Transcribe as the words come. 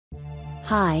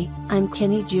Hi, I'm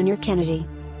Kenny Jr. Kennedy.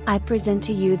 I present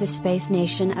to you the space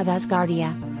nation of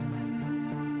Asgardia.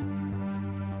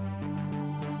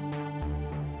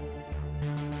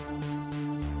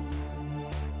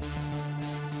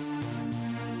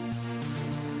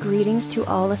 Greetings to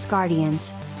all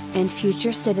Asgardians and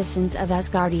future citizens of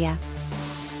Asgardia.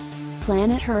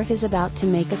 Planet Earth is about to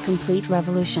make a complete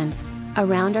revolution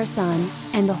around our sun,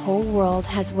 and the whole world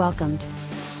has welcomed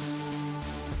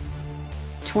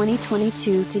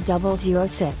 2022 to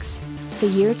 006. The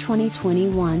year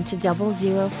 2021 to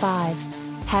 005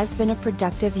 has been a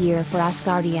productive year for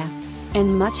Asgardia,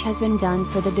 and much has been done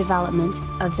for the development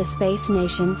of the space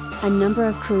nation. A number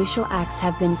of crucial acts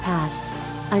have been passed.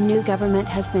 A new government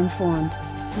has been formed.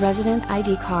 Resident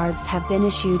ID cards have been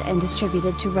issued and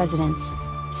distributed to residents.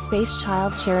 Space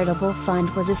Child Charitable Fund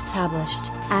was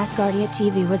established. Asgardia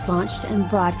TV was launched and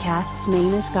broadcasts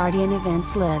main Asgardian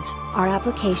events live. Our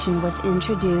application was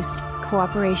introduced,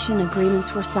 cooperation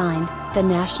agreements were signed, the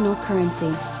national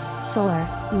currency, Solar,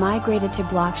 migrated to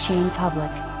blockchain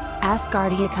public.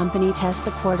 Asgardia company test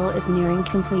the portal is nearing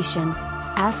completion.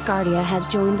 Asgardia has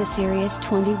joined the Series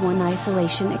 21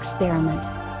 isolation experiment.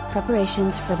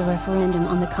 Preparations for the referendum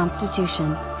on the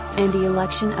Constitution and the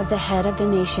election of the head of the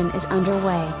nation is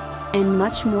underway, and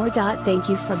much more. Thank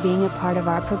you for being a part of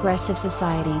our progressive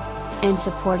society and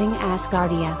supporting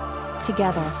Asgardia.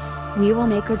 Together, we will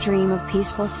make our dream of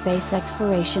peaceful space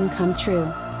exploration come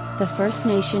true. The first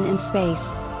nation in space.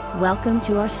 Welcome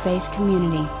to our space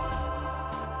community.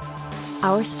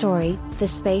 Our story, the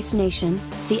Space Nation,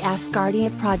 the Asgardia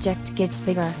project gets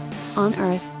bigger. On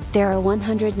Earth, there are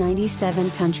 197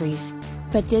 countries.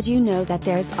 But did you know that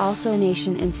there is also a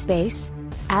nation in space?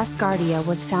 Asgardia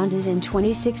was founded in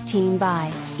 2016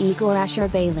 by Igor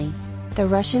Asher-Bailey. The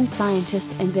Russian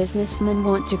scientist and businessman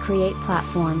want to create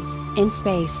platforms in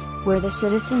space where the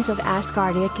citizens of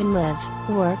Asgardia can live,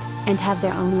 work, and have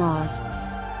their own laws.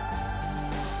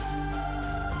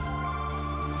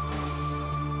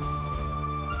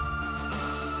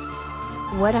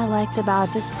 What I liked about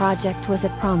this project was a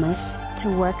promise to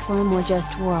work for a more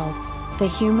just world. The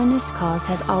humanist cause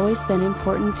has always been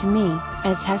important to me,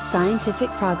 as has scientific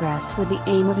progress with the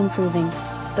aim of improving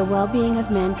the well-being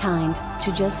of mankind.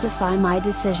 To justify my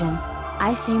decision,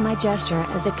 I see my gesture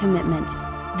as a commitment.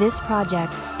 This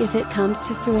project, if it comes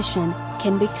to fruition,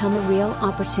 can become a real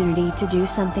opportunity to do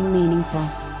something meaningful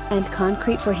and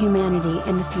concrete for humanity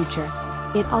in the future.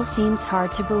 It all seems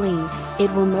hard to believe.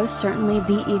 It will most certainly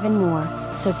be even more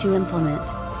so to implement.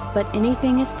 But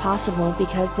anything is possible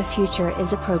because the future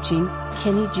is approaching.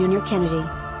 Kenny Jr. Kennedy.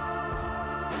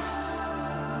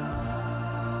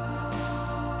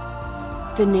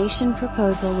 The nation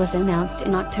proposal was announced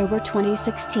in October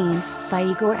 2016 by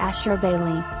Igor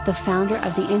Asher-Bailey, the founder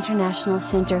of the International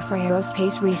Center for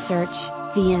Aerospace Research,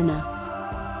 Vienna.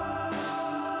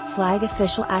 Flag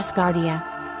official Asgardia.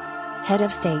 Head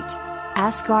of state,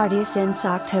 Asgardia since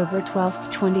October 12,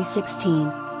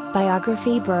 2016.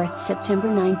 Biography: birth September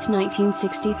 9,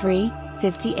 1963,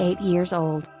 58 years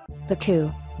old.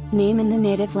 Baku. Name in the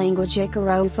native language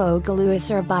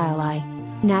Ikarofogaluisarbilai.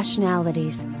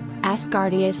 Nationalities: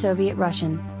 Asgardia, Soviet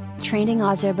Russian. Training: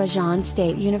 Azerbaijan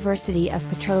State University of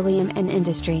Petroleum and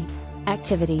Industry.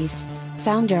 Activities: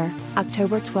 Founder,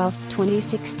 October 12,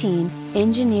 2016,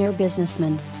 engineer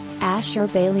businessman.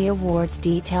 Asher-Bailey Awards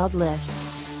detailed list.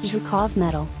 Zhukov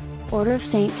Medal. Order of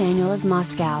St. Daniel of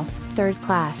Moscow, 3rd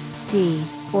class, D.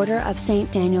 Order of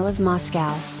St. Daniel of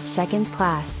Moscow, 2nd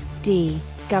class, D.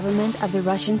 Government of the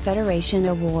Russian Federation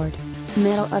Award.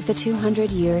 Medal of the 200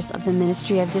 Years of the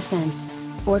Ministry of Defense.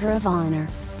 Order of Honor.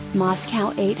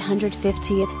 Moscow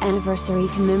 850th Anniversary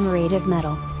Commemorative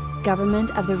Medal. Government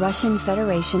of the Russian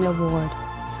Federation Award.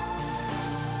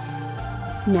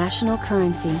 National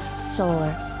currency,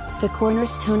 Solar. The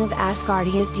cornerstone of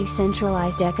Asgardia's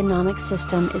decentralized economic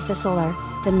system is the Solar,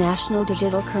 the national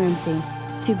digital currency.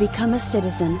 To become a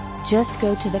citizen, just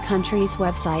go to the country's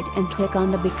website and click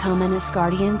on the Become an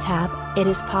Asgardian tab. It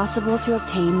is possible to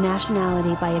obtain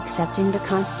nationality by accepting the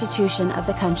constitution of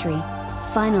the country.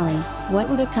 Finally, what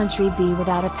would a country be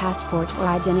without a passport or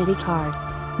identity card?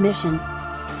 Mission: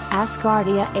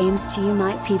 Asgardia aims to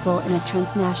unite people in a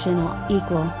transnational,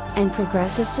 equal, and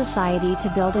progressive society to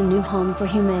build a new home for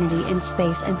humanity in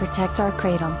space and protect our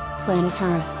cradle, planet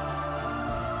Earth.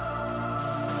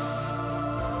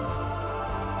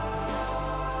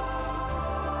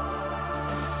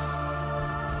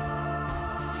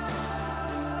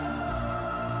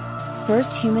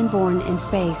 First human born in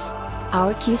space.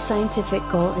 Our key scientific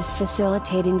goal is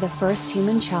facilitating the first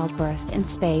human childbirth in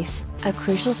space, a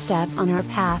crucial step on our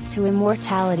path to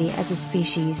immortality as a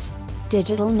species.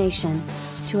 Digital Nation.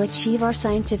 to achieve our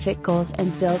scientific goals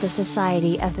and build a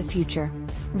society of the future.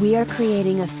 We are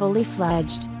creating a fully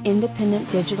fledged, independent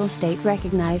digital state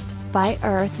recognized by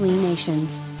earthly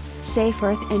nations. Safe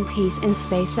Earth and Peace in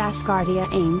Space.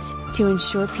 Asgardia aims to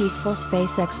ensure peaceful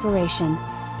space exploration,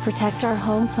 protect our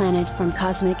home planet from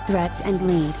cosmic threats, and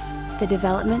lead the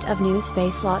development of new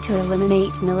space law to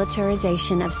eliminate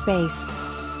militarization of space.